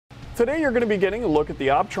Today you're going to be getting a look at the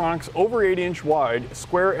Optronics over 80-inch wide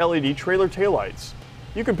square LED trailer taillights.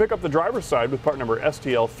 You can pick up the driver's side with part number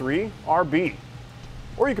STL3RB,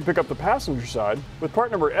 or you can pick up the passenger side with part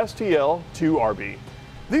number STL2RB.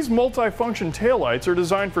 These multi-function taillights are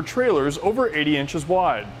designed for trailers over 80 inches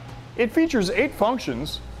wide. It features 8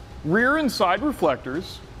 functions: rear and side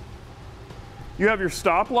reflectors. You have your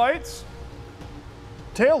stop lights,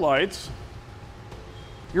 tail lights,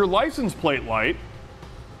 your license plate light,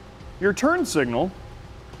 your turn signal,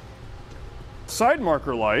 side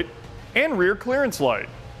marker light, and rear clearance light.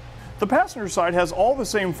 The passenger side has all the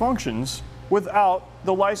same functions without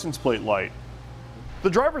the license plate light. The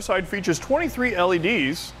driver's side features 23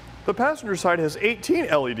 LEDs. The passenger side has 18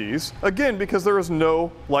 LEDs, again because there is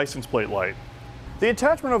no license plate light. The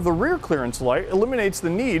attachment of the rear clearance light eliminates the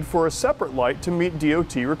need for a separate light to meet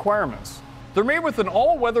DOT requirements. They're made with an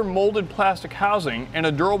all-weather molded plastic housing and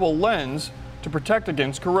a durable lens to protect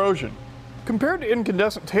against corrosion. Compared to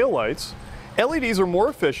incandescent taillights, LEDs are more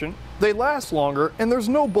efficient, they last longer, and there's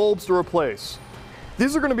no bulbs to replace.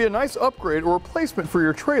 These are going to be a nice upgrade or replacement for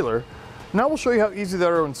your trailer. Now we'll show you how easy they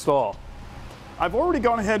are to install. I've already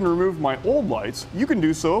gone ahead and removed my old lights. You can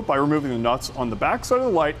do so by removing the nuts on the back side of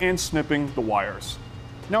the light and snipping the wires.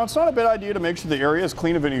 Now it's not a bad idea to make sure the area is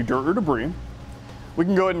clean of any dirt or debris. We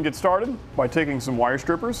can go ahead and get started by taking some wire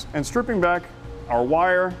strippers and stripping back our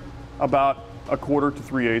wire about 1/4 to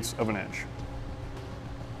 3/8 of an inch.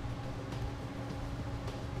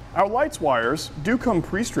 Our lights wires do come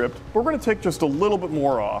pre-stripped, but we're going to take just a little bit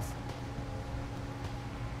more off.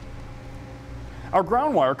 Our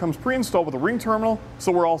ground wire comes pre-installed with a ring terminal,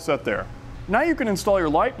 so we're all set there. Now you can install your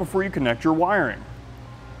light before you connect your wiring.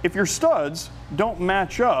 If your studs don't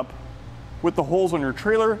match up with the holes on your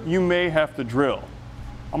trailer, you may have to drill.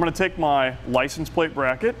 I'm going to take my license plate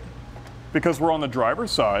bracket, because we're on the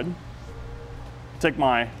driver's side, take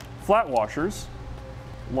my flat washers,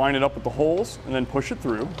 line it up with the holes, and then push it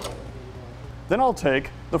through. Then I'll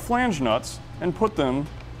take the flange nuts and put them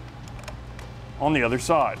on the other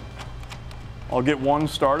side. I'll get one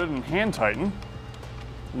started and hand tighten,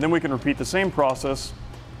 and then we can repeat the same process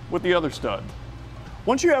with the other stud.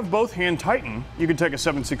 Once you have both hand tightened, you can take a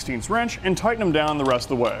 7/16 wrench and tighten them down the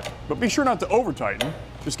rest of the way. But be sure not to over tighten,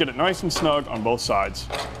 just get it nice and snug on both sides.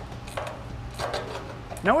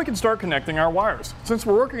 Now we can start connecting our wires. Since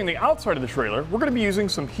we're working on the outside of the trailer, we're going to be using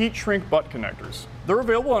some heat shrink butt connectors. They're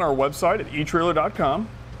available on our website at etrailer.com.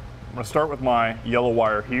 I'm going to start with my yellow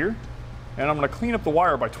wire here, and I'm going to clean up the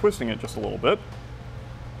wire by twisting it just a little bit.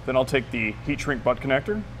 Then I'll take the heat shrink butt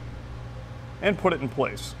connector and put it in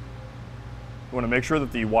place. You want to make sure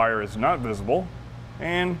that the wire is not visible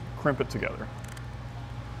and crimp it together.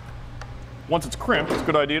 Once it's crimped, it's a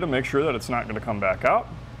good idea to make sure that it's not going to come back out.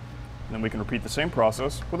 And then we can repeat the same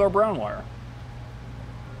process with our brown wire.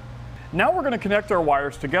 Now we're going to connect our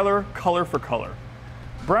wires together color for color.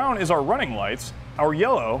 Brown is our running lights, our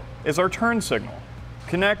yellow is our turn signal.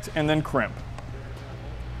 Connect and then crimp.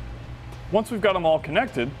 Once we've got them all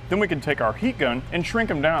connected, then we can take our heat gun and shrink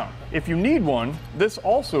them down. If you need one, this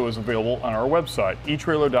also is available on our website,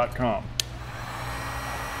 etrailer.com.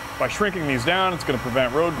 By shrinking these down, it's going to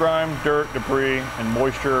prevent road grime, dirt, debris, and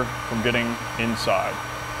moisture from getting inside.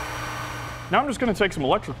 Now I'm just going to take some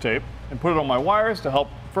electric tape and put it on my wires to help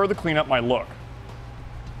further clean up my look.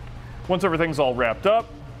 Once everything's all wrapped up,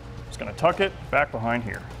 I'm just going to tuck it back behind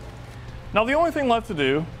here. Now the only thing left to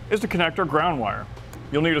do is to connect our ground wire.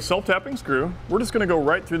 You'll need a self-tapping screw. We're just going to go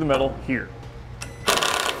right through the metal here.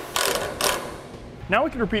 Now we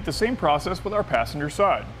can repeat the same process with our passenger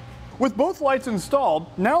side. With both lights installed,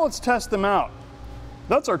 now let's test them out.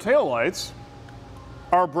 That's our tail lights,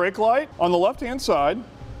 our brake light on the left-hand side,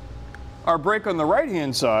 our brake on the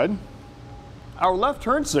right-hand side, our left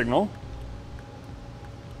turn signal,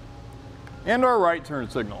 and our right turn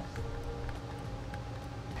signal.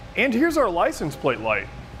 And here's our license plate light.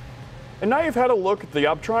 And now you've had a look at the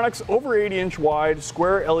Optronics over 80-inch wide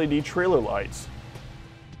square LED trailer lights.